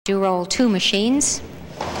Do roll 2 machines.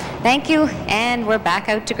 Thank you, and we're back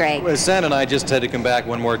out to Greg. Well, Santa and I just had to come back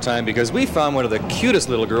one more time because we found one of the cutest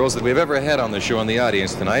little girls that we've ever had on the show in the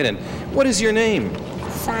audience tonight. And what is your name?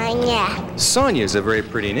 Sonia. Sonia is a very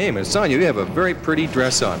pretty name. And Sonia, you have a very pretty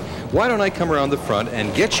dress on. Why don't I come around the front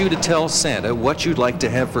and get you to tell Santa what you'd like to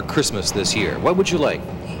have for Christmas this year? What would you like?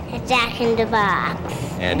 A Jack in the Box.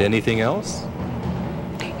 And anything else?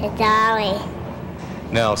 A dolly.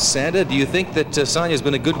 Now, Santa, do you think that Sonia's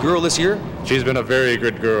been a good girl this year? She's been a very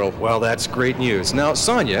good girl. Well, that's great news. Now,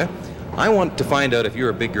 Sonia, I want to find out if you're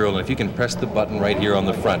a big girl and if you can press the button right here on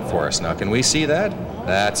the front for us. Now, can we see that?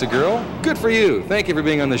 That's a girl. Good for you. Thank you for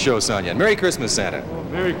being on the show, Sonia. Merry Christmas, Santa.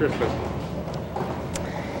 Merry Christmas.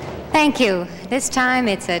 Thank you. This time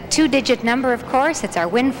it's a 2-digit number, of course. It's our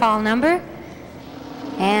windfall number.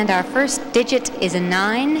 And our first digit is a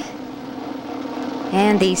 9.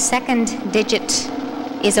 And the second digit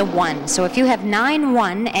is a 1. So if you have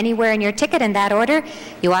 9-1 anywhere in your ticket in that order,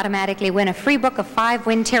 you automatically win a free book of 5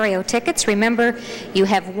 Wintario tickets. Remember, you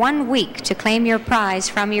have 1 week to claim your prize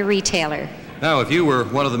from your retailer. Now, if you were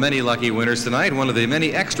one of the many lucky winners tonight, one of the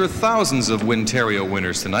many extra thousands of Wintario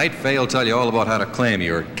winners tonight, Faye will tell you all about how to claim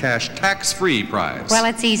your cash tax-free prize. Well,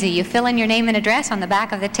 it's easy. You fill in your name and address on the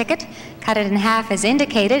back of the ticket, cut it in half as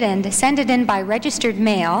indicated, and send it in by registered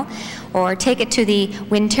mail, or take it to the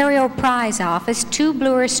Wintario Prize Office, 2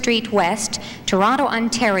 Bloor Street West, Toronto,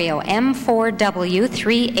 Ontario,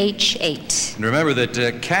 M4W3H8. And remember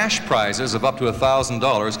that cash prizes of up to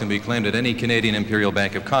 $1,000 can be claimed at any Canadian Imperial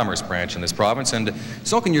Bank of Commerce branch in this province, and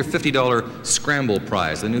so can your $50 Scramble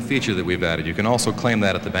prize, the new feature that we've added. You can also claim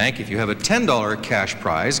that at the bank. If you have a $10 cash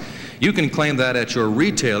prize, you can claim that at your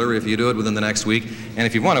retailer if you do it within the next week. And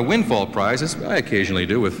if you want a windfall prize, as I occasionally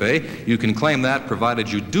do with Faye, you can claim that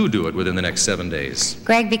provided you do it within the next 7 days.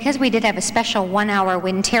 Greg, because we did have a special 1-hour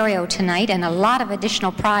Wintario tonight and a lot of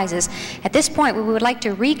additional prizes, at this point we would like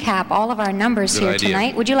to recap all of our numbers Good here idea.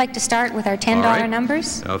 Tonight. Would you like to start with our $10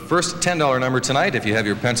 numbers? Now, first $10 number tonight, if you have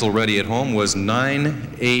your pencil ready at home, was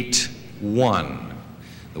 981.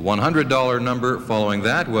 The $100 number following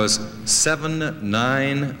that was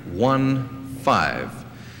 7915.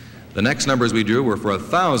 The next numbers we drew were for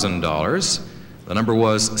 $1,000. The number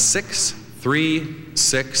was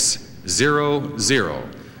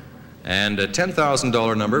 63600. And a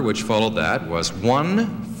 $10,000 number which followed that was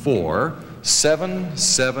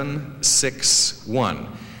 147761.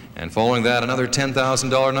 And following that, another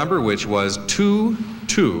 $10,000 number which was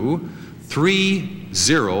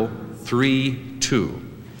 223032.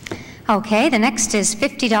 Okay, the next is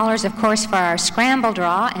 $50, of course, for our scramble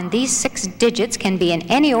draw, and these 6 digits can be in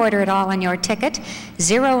any order at all on your ticket,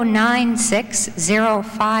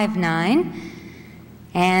 096059.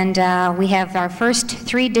 And we have our first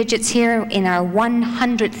 3 digits here in our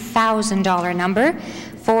 $100,000 number,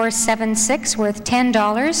 476 worth $10,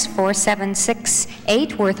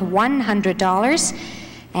 4768 worth $100.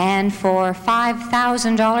 And for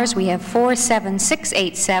 $5,000, we have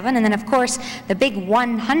 47687. And then, of course, the big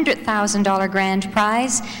 $100,000 grand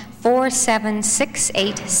prize,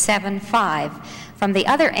 476875. From the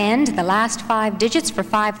other end, the last 5 digits for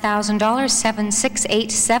 $5,000,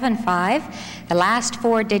 76875. The last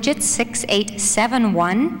 4 digits,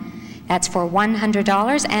 6871. That's for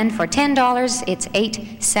 $100. And for $10, it's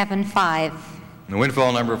 875. The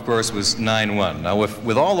windfall number, of course, was 91. Now,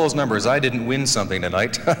 with all those numbers, I didn't win something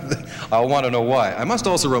tonight. I'll want to know why. I must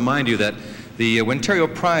also remind you that the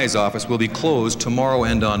Wintario Prize Office will be closed tomorrow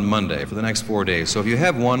and on Monday for the next 4 days. So if you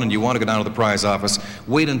have one and you want to go down to the Prize Office,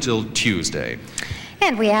 wait until Tuesday.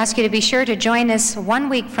 And we ask you to be sure to join us 1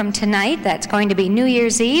 week from tonight. That's going to be New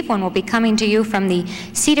Year's Eve, when we'll be coming to you from the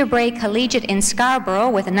Cedar Brae Collegiate in Scarborough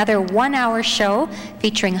with another 1-hour show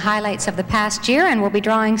featuring highlights of the past year, and we'll be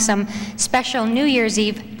drawing some special New Year's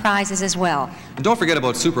Eve prizes as well. And don't forget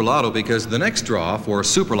about Super Lotto, because the next draw for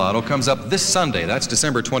Super Lotto comes up this Sunday. That's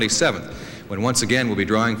December 27th. When once again we'll be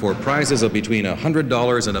drawing for prizes of between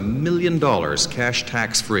 $100 and $1 million, cash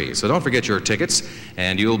tax-free. So don't forget your tickets,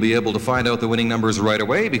 and you'll be able to find out the winning numbers right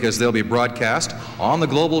away, because they'll be broadcast on the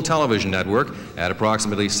Global Television Network at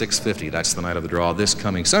approximately 6:50. That's the night of the draw this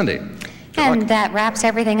coming Sunday. And that wraps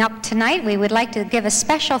everything up tonight. We would like to give a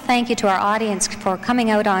special thank you to our audience for coming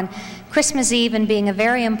out on Christmas Eve and being a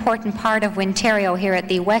very important part of Wintario here at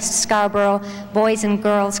the West Scarborough Boys and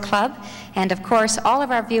Girls Club. And of course, all of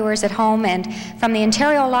our viewers at home, and from the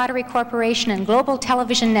Ontario Lottery Corporation and Global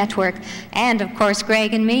Television Network, and of course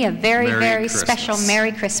Greg and me, a very special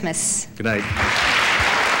Merry Christmas. Good night.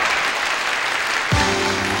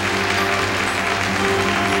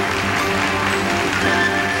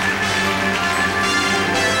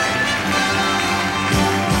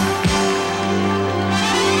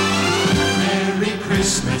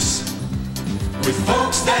 Christmas. With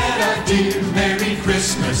folks that are dear, Merry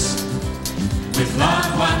Christmas. With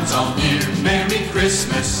loved ones all near, Merry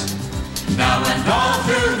Christmas. Now and all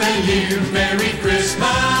through the year, Merry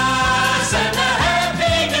Christmas and a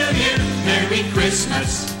Happy New Year, Merry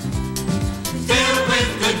Christmas. Filled with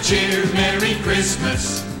good cheer, Merry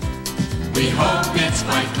Christmas. We hope it's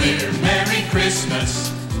quite clear, Merry Christmas.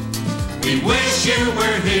 We wish you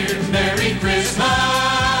were here, Merry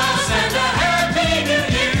Christmas and a Happy New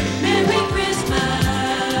Year, Merry Christmas.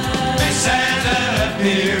 May Santa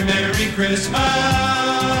appear, Merry Christmas.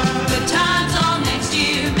 Good times all next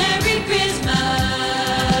year, Merry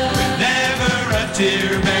Christmas. With never a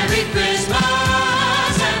tear, Merry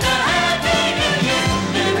Christmas and a Happy New Year,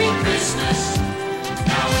 Merry Christmas.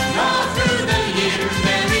 Now and all through the year,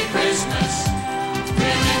 Merry Christmas.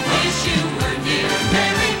 Really wish you were near,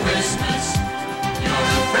 Merry Christmas. You're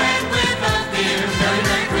a friend with a beer, Merry,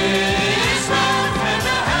 Merry Christmas and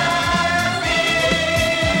a Happy New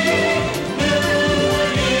Year.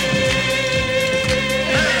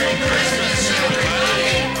 Merry Christmas,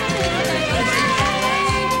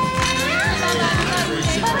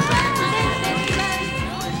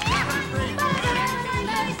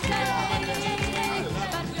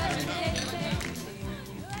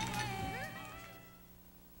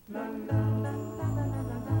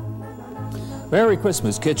 Merry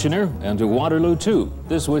Christmas, Kitchener, and to Waterloo, too.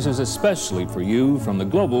 This wish is especially for you from the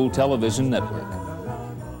Global Television Network.